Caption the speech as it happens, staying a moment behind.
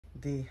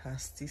they are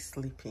still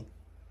sleeping.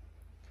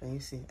 Can you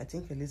see? I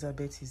think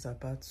Elizabeth is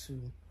about to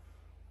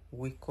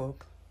wake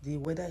up. The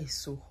weather is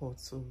so hot,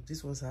 so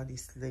this was how they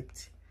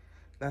slept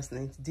last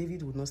night.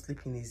 David would not sleep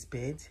in his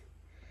bed,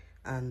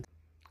 and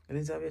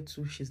Elizabeth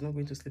too, she's not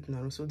going to sleep in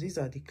her room. So these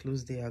are the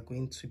clothes they are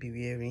going to be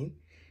wearing.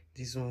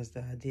 These ones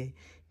that are there.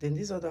 Then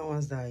these other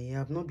ones that I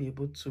have not been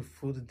able to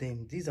fold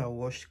them. These are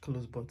washed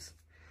clothes, but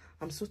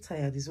I'm so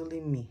tired. It's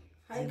only me.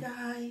 Hi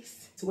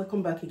guys, so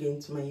welcome back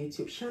again to my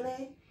YouTube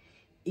channel.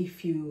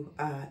 If you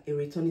are a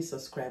returning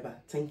subscriber,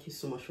 thank you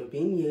so much for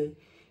being here.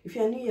 If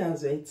you are new here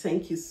as well,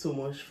 thank you so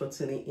much for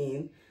tuning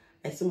in.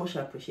 I so much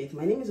appreciate it.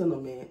 My name is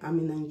Onome. I'm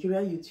a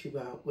Nigerian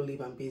YouTuber who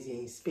live and based here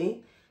in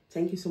Spain.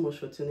 Thank you so much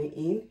for tuning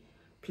in.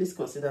 Please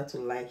consider to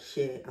like,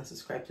 share, and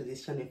subscribe to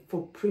this channel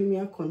for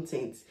premium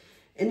content.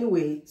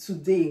 Anyway,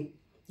 today,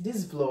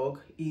 this vlog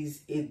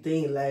is a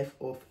day in life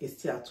of a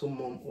stay-at-home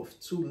mom of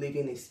 2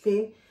 living in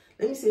Spain.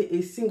 Let me say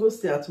a single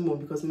stay-at-home mom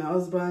because my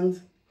husband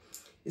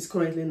is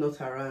currently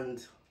not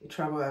around. He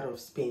traveled out of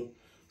Spain.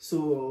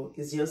 So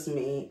it's just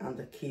me and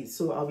the kids.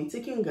 So I'll be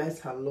taking you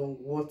guys along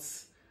what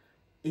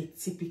a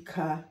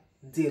typical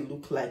day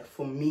look like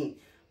for me.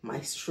 My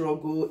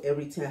struggle,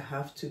 everything I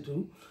have to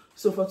do.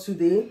 So for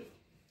today,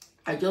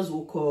 I just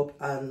woke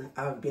up and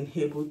I've been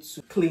able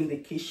to clean the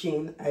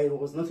kitchen. I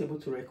was not able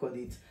to record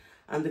it.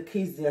 And the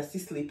kids, they are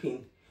still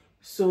sleeping.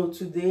 So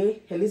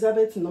today,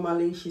 Elizabeth,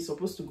 normally she's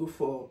supposed to go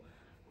for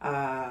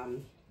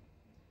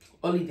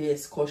holiday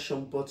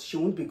excursion, but she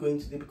won't be going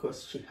today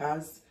because she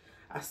has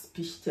a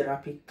speech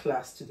therapy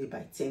class today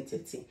by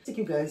 10:30. Take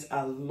you guys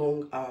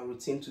along our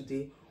routine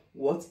today,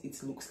 what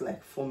it looks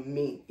like for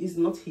me. It's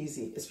not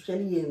easy,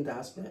 especially here in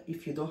diaspora.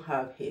 If you don't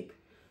have help,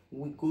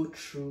 we go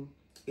through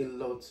a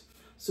lot.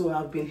 So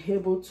I've been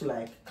able to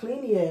like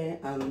clean here,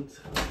 and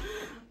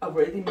I've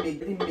already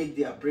made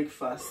their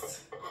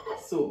breakfast.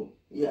 So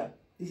yeah,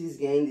 this is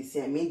getting this.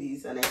 I made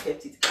this and I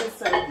kept it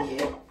inside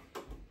here.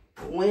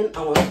 When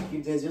I want to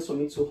give them, just for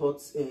me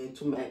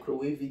to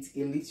microwave it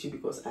a little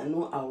because I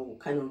know I will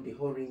kind of be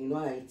hurrying. You know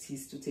how it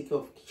is to take care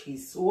of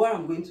kids. So what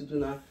I'm going to do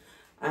now,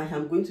 I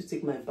am going to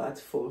take my bath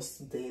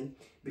first, then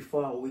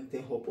before I wake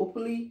them up.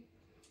 Hopefully,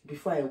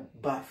 before I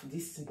bath,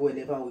 this boy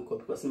never wake up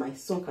because my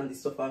son can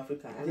disturb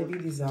Africa.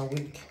 David is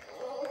awake.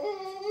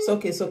 It's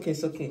okay, it's okay,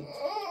 it's okay.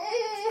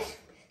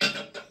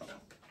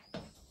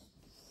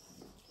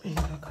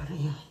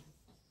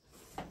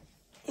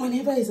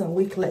 Whenever he's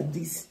awake like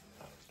this,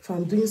 if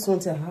I'm doing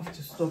something, I have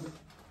to stop.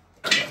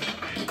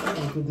 Oh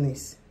my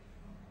goodness.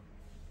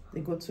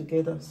 They go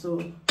together. So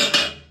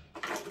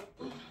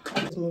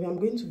I'm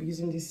going to be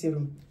using this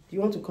serum. Do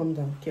you want to come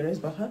down? Keres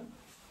Baha?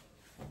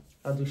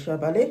 Adusha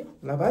Bale,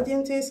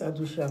 Lavadientes,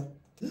 Adusha.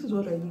 This is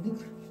what I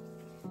did.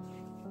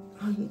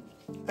 And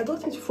I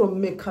got it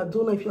from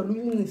Mercadona. If you're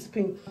living in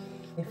Spain,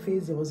 my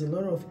face, there was a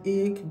lot of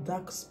ache,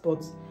 dark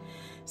spots.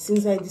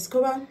 Since I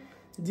discovered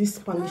this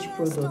Spanish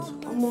product,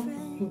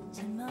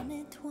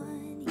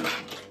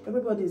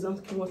 everybody is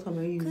asking what am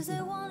I using?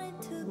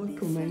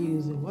 What am I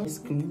using? What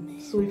skin?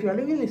 So if you are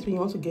living in Spain, you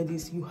want to get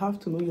this, you have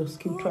to know your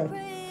skin type.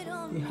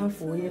 They have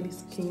for oily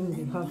skin,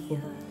 they have for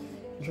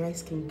dry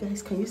skin.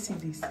 Guys, can you see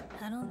this?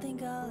 I don't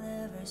think I'll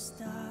ever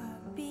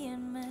stop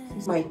being mad.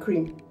 This is my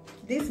cream.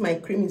 This my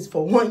cream is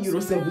for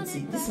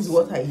 €1.70. This is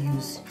what I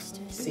use.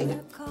 See,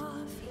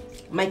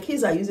 my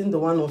kids are using the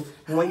one of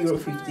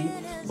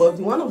 €1.50, but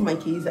the one of my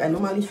kids, I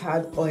normally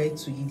had oil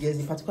to it. There's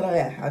a particular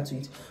oil I had to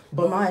it,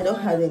 but now I don't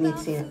have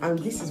anything, and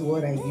this is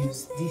what I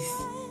use. This,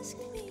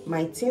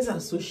 my things are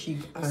so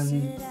cheap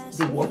and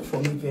they work for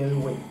me very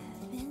well,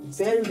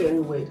 very, very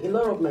well. A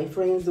lot of my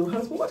friends will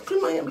ask me, what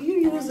cream are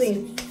you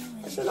using?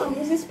 I said, I'm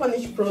using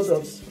Spanish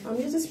products. I'm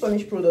using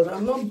Spanish products.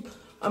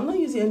 I'm not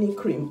using any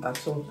cream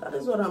at all. That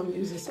is what I'm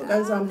using. So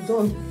guys, I'm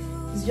done.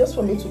 It's just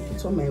for me to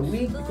put on my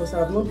wig because I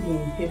have not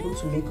been able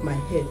to make my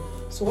hair.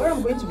 So what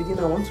I'm going to be doing,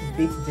 I want to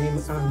bake them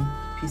and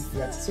piece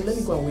that. So let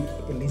me go and wake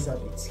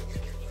Elizabeth.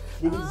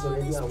 David is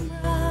already awake.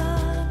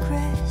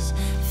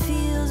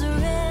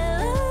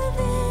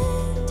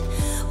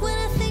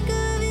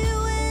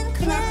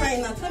 You're not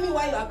crying now. Tell me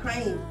why you are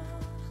crying.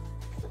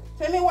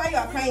 Tell me why you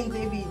are crying,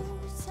 David.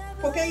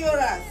 Okay, your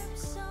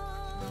ass.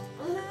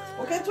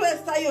 Okay, to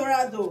está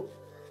llorando.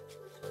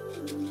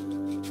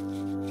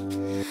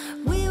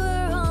 We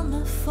were on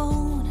the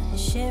phone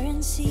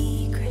sharing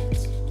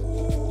secrets.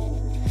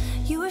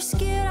 You were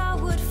scared I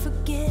would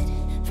forget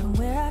from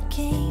where I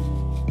came.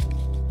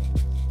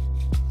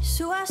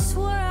 So I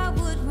swore I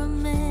would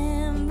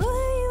remember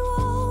you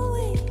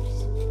always.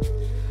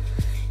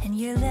 And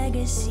your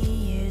legacy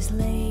years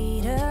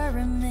later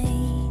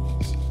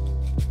remains.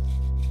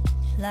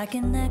 Like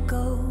an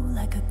echo,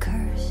 like a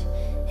curse,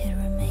 it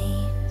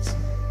remains.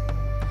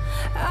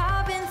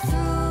 I've been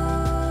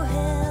through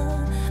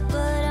hell,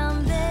 but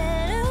I'm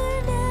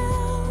better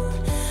now.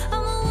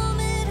 I'm a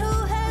woman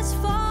who has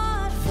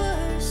fought for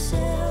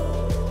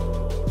herself.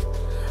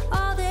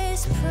 All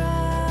this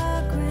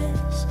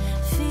progress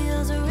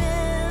feels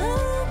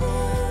irrelevant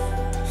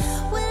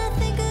when I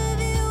think of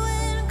you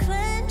and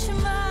clench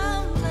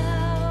my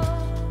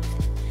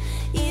mouth.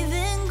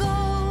 Even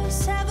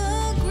ghosts have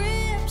a grip.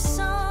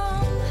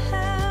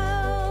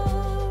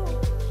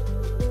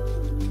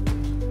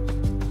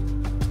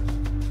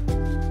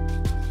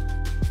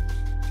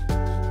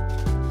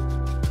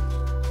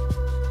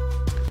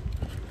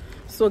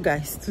 So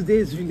guys, today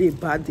is really a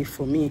bad day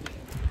for me.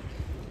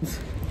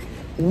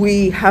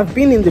 We have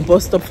been in the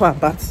bus stop for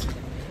about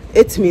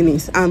 8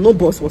 minutes and no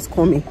bus was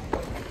coming.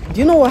 Do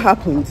you know what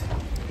happened?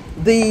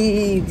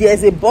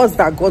 There's a bus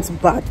that got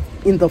bad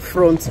in the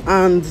front,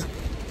 and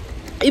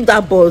if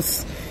that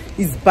bus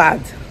is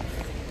bad,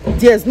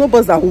 there's no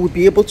bus that will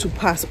be able to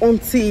pass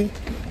until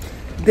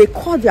they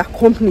call their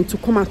company to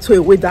come and tow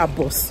away that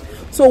bus.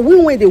 So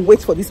when they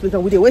wait for this place,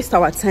 they waste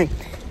our time,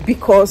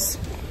 because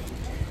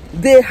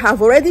they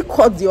have already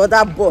called the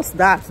other bus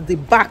that the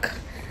back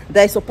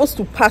that is supposed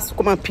to pass to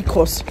come and pick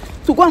us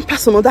to go and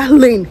pass another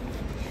lane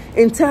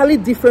entirely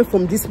different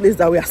from this place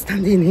that we are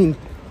standing in.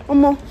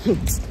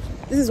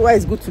 This is why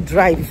it's good to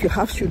drive if you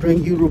have children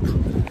in Europe.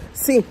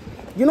 See,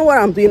 you know what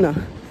I'm doing now?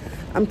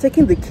 I'm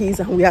taking the keys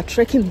and we are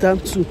trekking down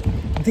to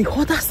the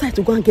other side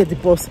to go and get the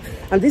bus,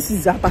 and this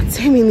is about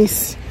 10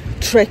 minutes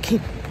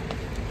trekking.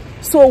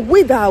 So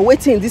we that are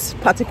waiting in this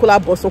particular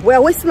bus stop, we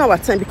are wasting our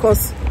time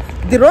because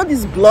the road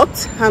is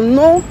blocked and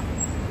no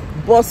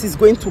bus is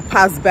going to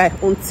pass by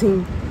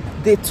until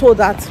they tow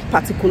that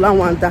particular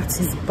one that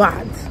is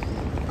bad.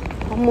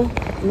 No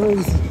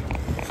easy.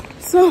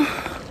 So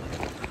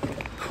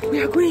we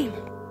are going.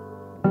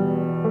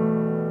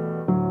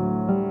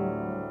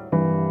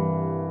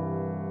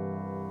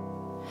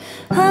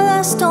 I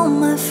lost all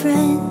my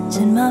friends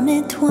in my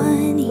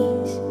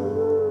mid-20s,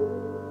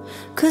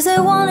 'cause I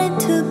wanted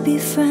to be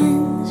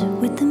friends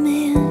with the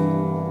man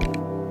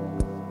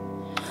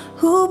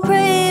who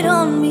preyed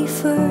on me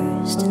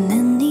first and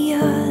then the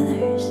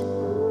others.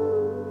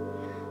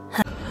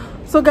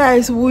 So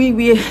guys,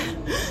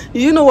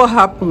 you know what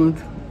happened?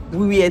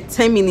 We were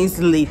 10 minutes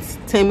late,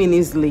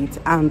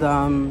 and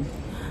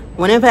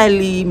whenever I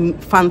leave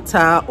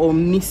Fanta or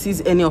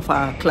misses any of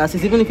our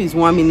classes, even if it's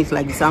 1 minute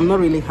like this, I'm not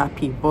really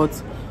happy.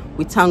 But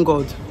we thank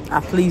God,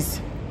 at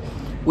least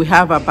we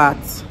have about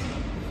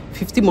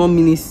 50 more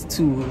minutes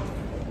to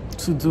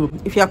do.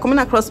 If you are coming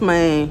across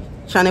my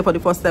channel for the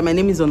first time, my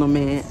name is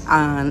Onome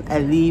and I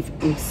live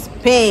in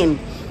Spain.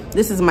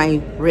 This is my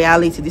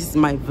reality, this is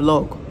my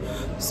vlog.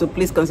 So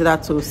please consider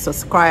to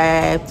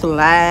subscribe, to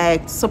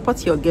like, to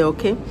support your girl,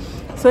 okay?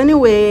 So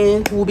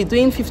anyway, we'll be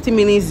doing 50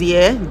 minutes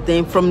here.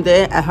 Then from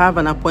there, I have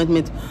an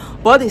appointment.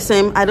 But the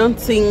same, I don't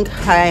think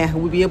I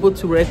will be able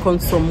to reckon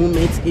some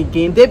moments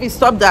again. David,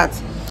 stop that.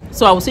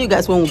 So I will see you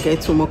guys when we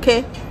get home,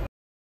 okay?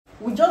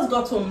 We just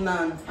got home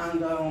now,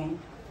 and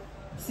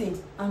see,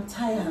 I'm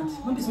tired.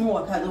 Maybe it's more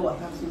work I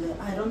today.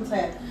 I don't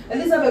tired.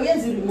 Elizabeth,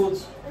 where's the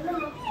remote?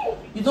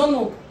 You don't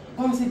know?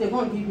 Go and see, they're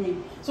going to give me.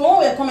 So when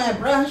we are coming, I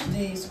branched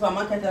the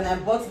supermarket and I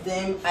bought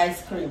them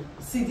ice cream.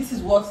 See, this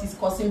is what is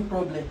causing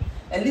problem.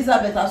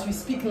 Elizabeth, as we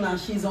speak now,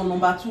 she's on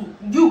number 2.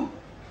 You,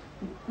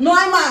 no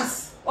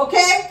IMAS,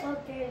 okay?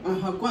 Okay. Go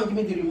and give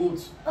me the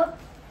remote.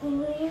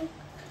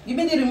 Give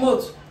me the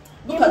remote.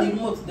 Look at the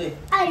remote there.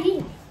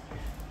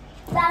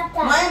 No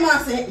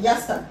IMAS, ya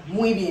está,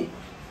 muy bien.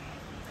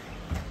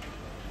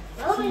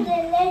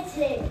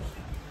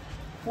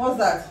 What's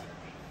that?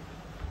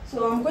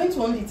 So I'm going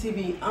to on the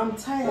TV. I'm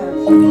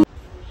tired.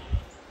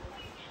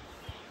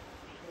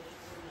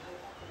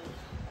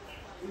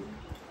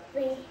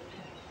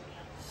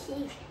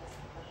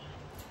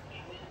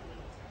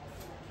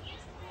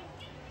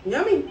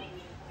 Yummy.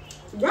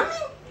 Yummy.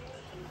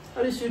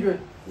 How the children?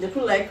 They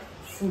feel like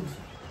food.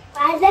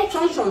 I like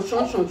it.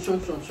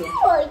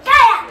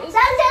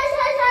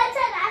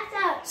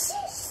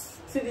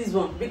 See this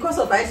one. Because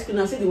of ice cream,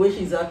 I see the way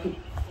she's happy.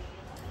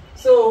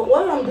 So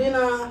what I'm doing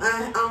now,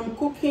 I'm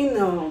cooking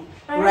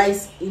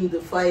rice in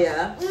the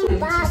fire. So it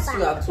is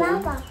still at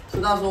home. So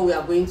that's what we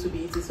are going to be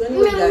eating. So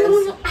anyway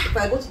guys, if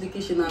I go to the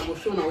kitchen, I will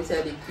show now what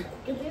I cook.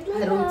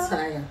 I don't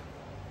tire.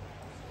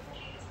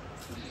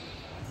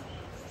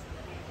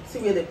 See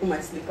where they put my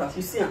slippers.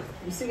 You see them?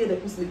 You see where they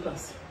put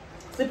slippers?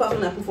 Slippers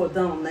when I put for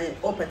down,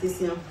 up at this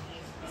here.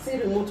 See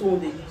the remote one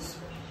they use.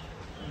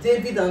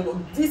 David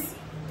and this.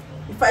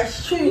 If I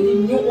show you the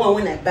new one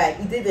when I buy,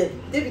 it did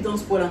it. David don't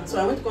spoil them. So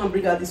I went to go and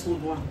bring out this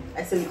old one.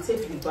 I said,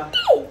 take the back.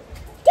 Oh.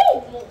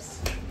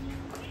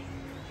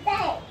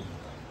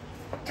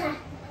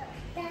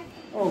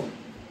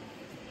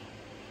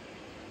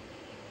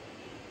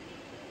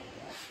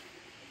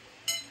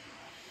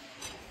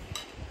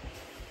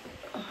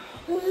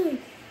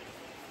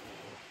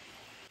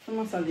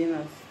 Some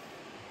sardinas.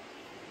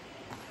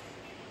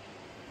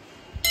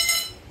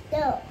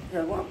 No.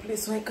 Yeah, one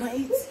place so I can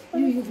eat.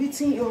 You've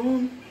eaten your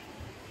own.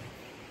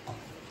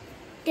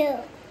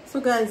 No.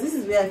 So guys, this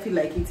is where I feel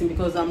like eating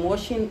because I'm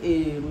watching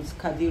a Ruth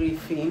Kadiri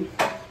film.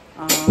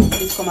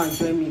 Please come and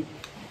join me.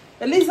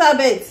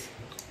 Elizabeth,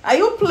 are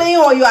you playing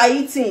or you are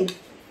eating?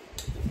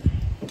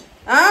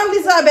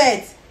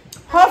 Elizabeth,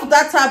 off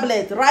that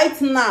tablet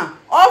right now.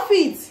 Off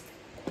it.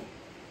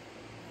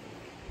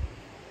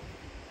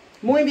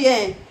 Muy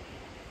bien.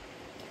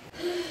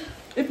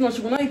 If not,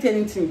 she will not eat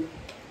anything.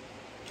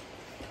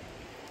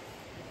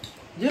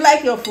 Do you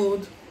like your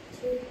food?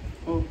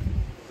 Oh.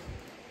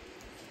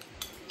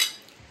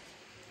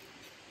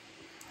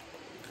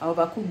 I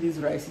overcooked this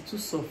rice. It's too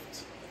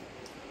soft.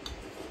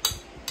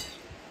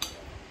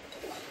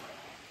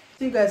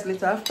 See you guys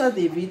later. After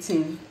they've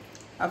eaten,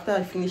 after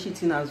I finish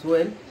eating as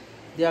well,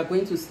 they are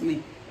going to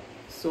sleep.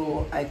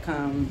 So I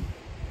can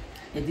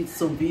edit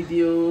some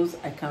videos,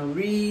 I can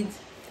read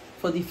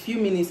for the few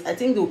minutes. I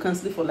think they can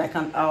sleep for like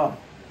an hour.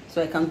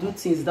 So I can do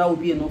things. That will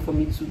be enough for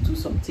me to do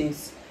some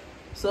things.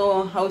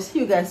 So I'll see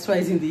you guys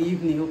twice in the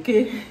evening,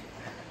 okay?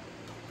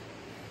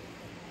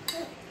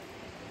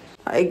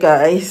 Hi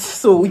guys,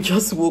 so we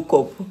just woke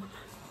up.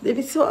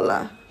 David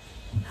Sola.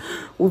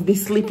 We've been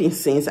sleeping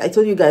since. I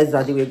told you guys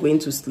that they were going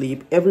to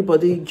sleep.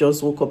 Everybody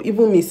just woke up.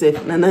 Even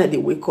myself, Nana, they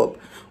wake up.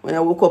 When I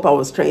woke up, I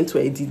was trying to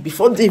edit.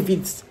 Before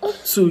David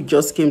too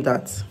just came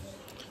that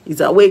he's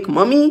awake.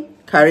 Mommy,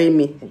 carry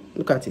me.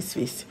 Look at his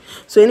face.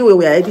 So anyway,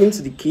 we are heading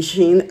to the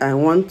kitchen. I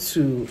want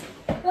to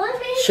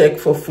check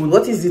for food.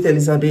 What is it,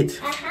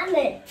 Elizabeth? I have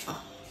it.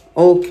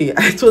 Okay,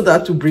 I told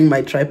her to bring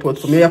my tripod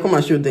for me. Come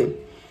and show them.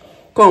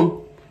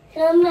 Come.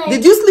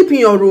 Did you sleep in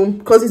your room?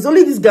 Because it's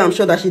only this guy, I'm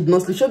sure that she did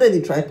not sleep. Show them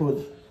the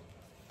tripod.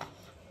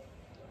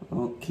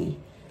 Okay.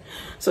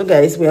 So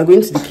guys, we are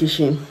going to the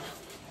kitchen.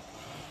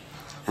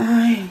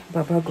 Ay,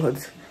 Baba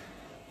God.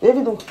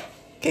 David,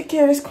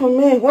 KKRS, come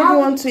here. What do you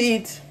want to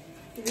eat?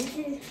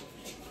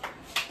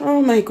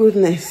 Oh my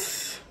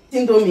goodness.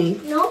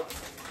 Indomie? No.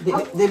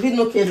 David,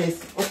 no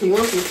KRS. Okay, you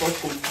want to eat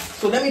popcorn.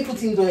 So let me put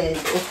Indomie.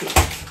 Okay.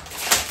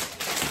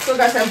 So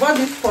guys, I bought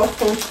this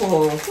popcorn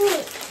for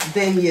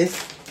them,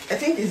 yes. I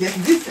think it's just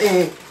this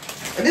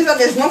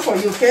Elizabeth is not for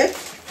you, okay?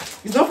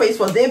 It's not for you, it's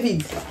for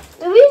David.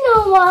 We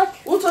know what.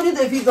 Who told you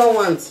David don't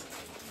want? So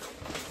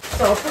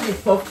I'll put the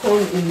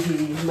popcorn in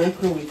the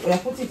microwave. Or I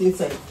put it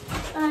inside.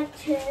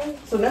 Okay.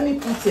 So let me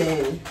put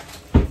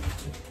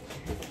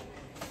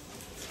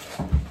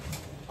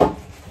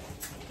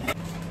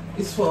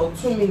it's for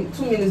 2 minutes.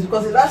 2 minutes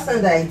because the last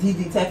time that I did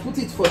it, I put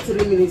it for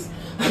 3 minutes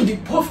and the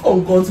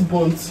popcorn got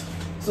burnt.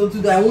 So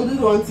today I wouldn't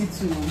want it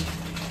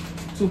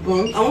to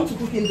burn. I want to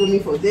cook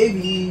Indomie for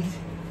David.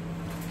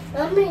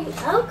 Mommy,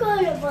 I'll go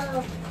to the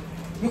parlor.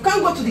 You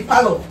can't go to the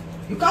parlor.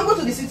 You can't go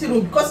to the sitting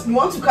room because you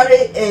want to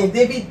carry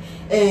David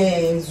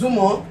zoom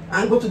on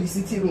and go to the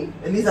sitting room.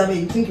 Elizabeth,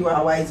 you think you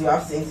are wise, you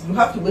have sense. You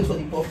have to wait for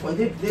the popcorn.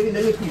 David,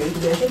 let me put you into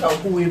there. I think I'll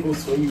put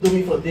Wavos for you.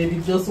 Indomie for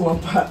David, just 1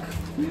 pack.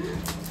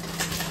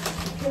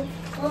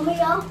 Mommy,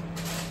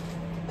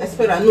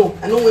 Espera, no,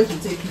 I don't want to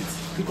take it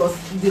because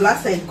the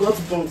last time it got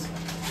burnt.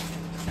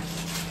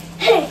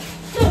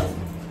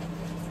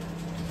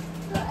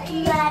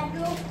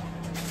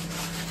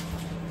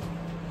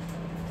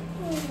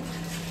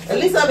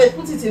 Elizabeth,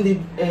 put it in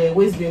the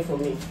waste bin for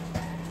me.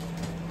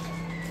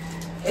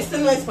 Este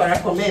no es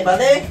para comer,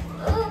 ¿vale?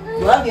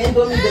 You have the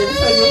Indomie there. This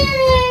one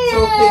it's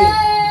okay.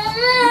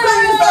 You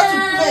can't use that to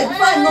play.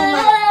 Before I know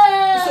now,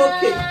 it's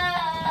okay.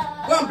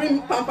 Go and bring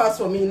Pampers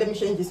for me. Let me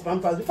change this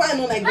Pampers. Before I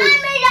know I go, he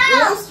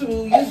wants to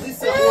use this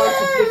one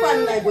to play. Before I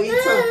know I go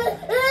eat some.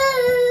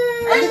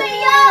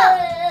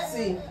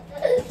 See.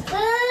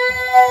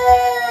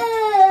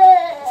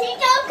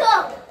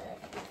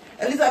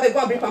 Elizabeth, go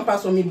and bring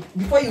Pampers for me.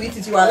 Before you eat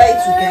it, you are allowed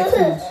to get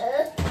food.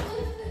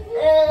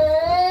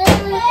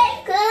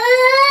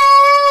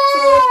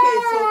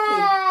 It's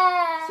okay.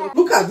 So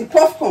look at the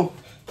popcorn.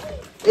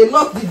 A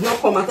lot did not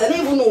come out. I don't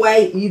even know why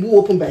it will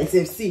open by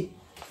itself. See.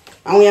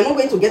 And we are not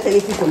going to get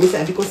anything from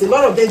inside because a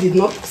lot of them did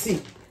not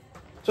see.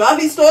 So have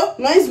it so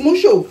nice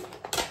musho.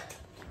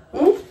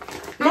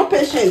 No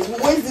patience.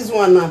 We'll waste this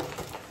one now.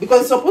 Because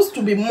it's supposed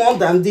to be more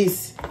than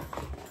this.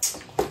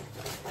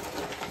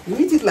 You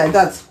eat it like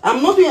that.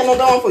 I'm not doing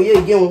another one for you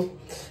again.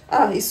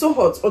 Ah, it's so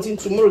hot. Until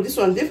tomorrow. This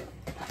one, Dave.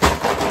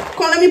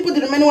 Come, let me put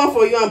the remaining one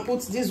for you and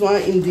put this one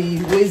in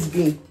the waste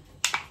bin.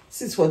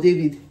 This is for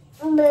David.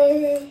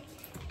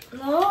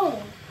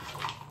 No.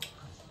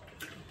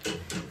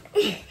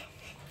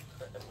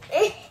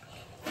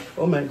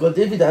 Oh my God,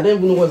 David, I don't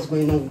even know what's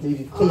going on with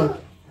David. Come on.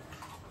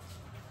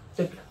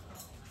 Take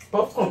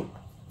popcorn.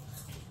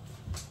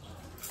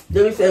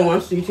 David said he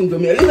wants to eat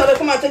Indomie. Elizabeth,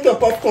 come and take your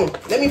popcorn.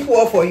 Let me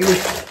pour for you.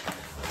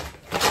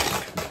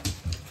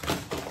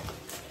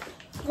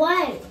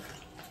 Why?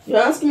 You're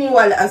asking me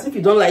why, as if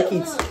you don't like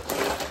it.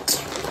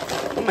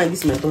 Oh my,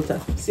 this is my daughter.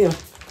 See her.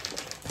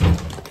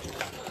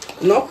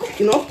 Not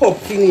pop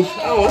finish.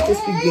 I don't want to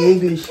speak the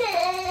English.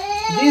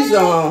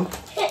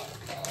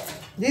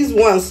 These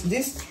ones,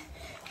 this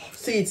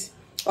seeds,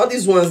 all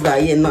these ones that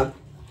are here now,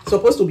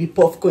 supposed to be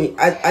popcorn.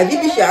 I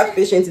did wish I had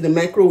patience in the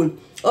microwave.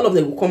 All of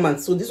them will come out.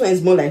 So this one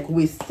is more like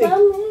waste. Take.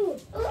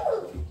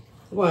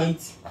 Go and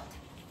eat.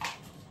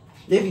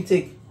 David,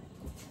 take.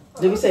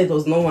 David said it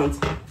does not want.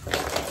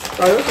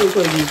 So I don't think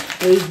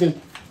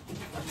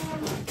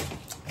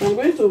I'm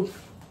going to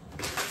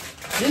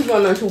this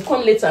one and she will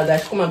come later,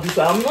 guys. Come and do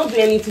so. I'm not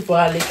doing anything for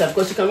her later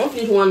because she cannot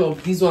finish one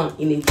of these one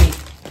in a day.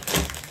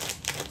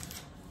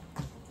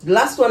 The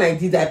last one I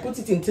did, I put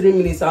it in 3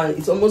 minutes and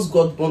it's almost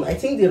got burnt. I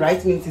think the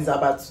right minute is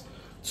about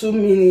 2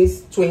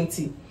 minutes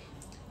 20.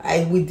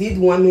 We did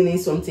 1 minute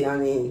something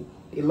and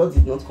a lot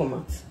did not come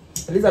out.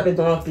 Elizabeth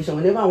don't have patience.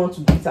 Whenever I want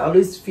to beat her, I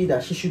always feel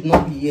that she should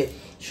not be here.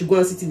 She should go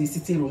and sit in the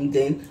sitting room.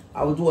 Then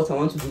I will do what I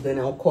want to do. Then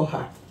I'll call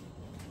her.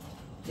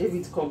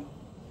 David, come.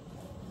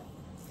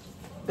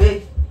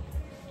 Babe,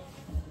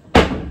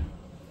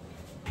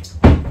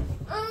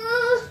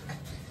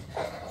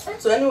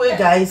 So anyway,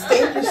 guys,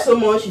 thank you so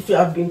much if you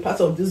have been part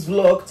of this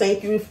vlog.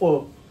 Thank you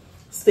for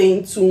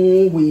staying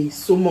tuned. We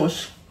so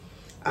much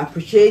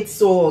appreciate.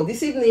 So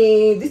this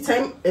evening, this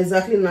time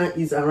exactly now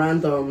is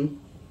around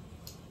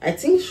I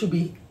think it should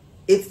be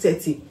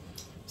 8:30.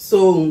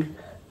 So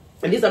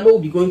Elizabeth will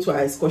be going to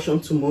our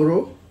excursion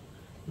tomorrow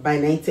by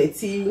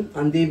 9:30,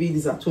 and David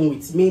is at home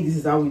with me. This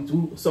is how we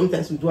do.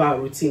 Sometimes we do our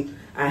routine.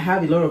 I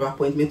have a lot of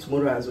appointments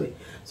tomorrow as well.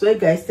 So hey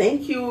guys,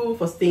 thank you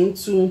for staying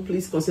tuned.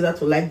 Please consider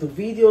to like the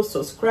video,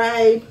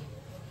 subscribe,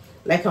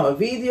 like our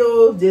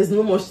video. There's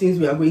no much things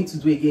we are going to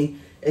do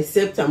again,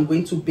 except I'm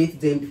going to bait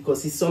them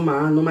because it's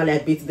summer. Normally I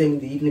bait them in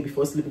the evening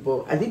before sleep,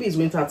 but Adibi is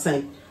winter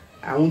time.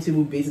 I won't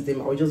even bait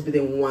them. I will just bait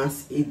them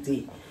once a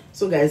day.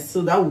 So guys,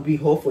 so that will be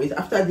all for it.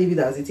 After David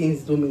has eaten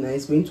his domino,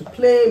 he's going to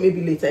play.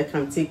 Maybe later I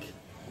can take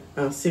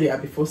cereal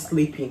before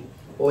sleeping,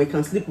 or I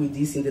can sleep with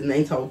this in the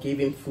night. I'll give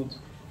him food.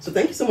 So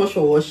thank you so much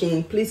for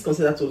watching. Please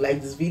consider to like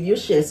this video,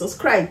 share,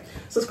 subscribe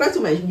to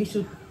my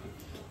YouTube.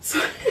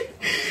 Sorry,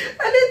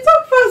 I didn't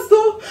talk fast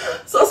though.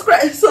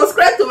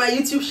 Subscribe to my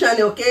YouTube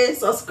channel, okay?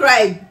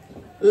 Subscribe,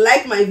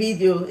 like my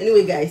video.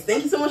 Anyway guys,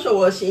 thank you so much for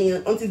watching.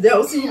 Until then,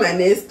 I'll see you in my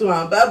next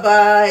one. Bye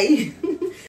bye.